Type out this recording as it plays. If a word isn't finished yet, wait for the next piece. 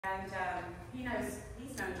And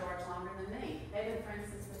he's known George longer than me. They've been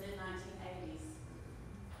friends since the mid-1980s.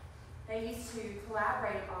 They used to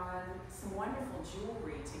collaborate on some wonderful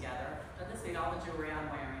jewelry together. Doesn't this mean all the jewelry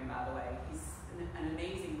I'm wearing, by the way? He's an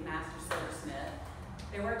amazing master silversmith.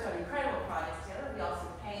 They worked on incredible projects together. He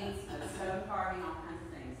also paints, stone carving, all kinds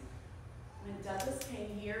of things. When Douglas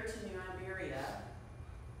came here to New Iberia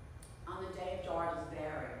on the day of George's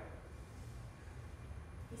burial,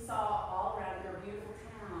 he saw all around their beautiful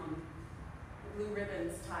town the blue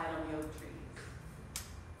ribbons tied on the oak trees.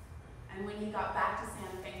 And when he got back to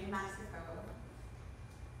Santa Fe, New Mexico,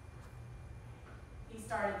 he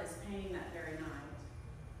started this painting that very night.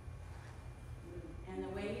 And the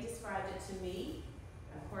way he described it to me,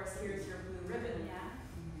 of course, here's your blue ribbon, yeah?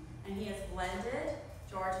 And he has blended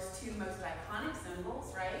George's two most iconic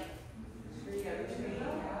symbols, right? The oak tree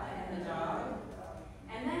and the dog.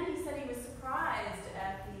 And then he said he was surprised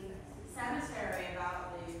at the cemetery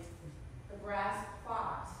about the brass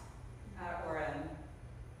plot, or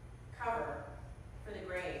cover for the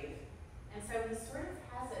grave. And so he sort of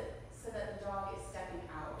has it so that the dog is stepping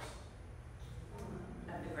out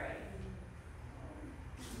of the grave.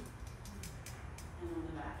 And on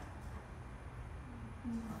the back.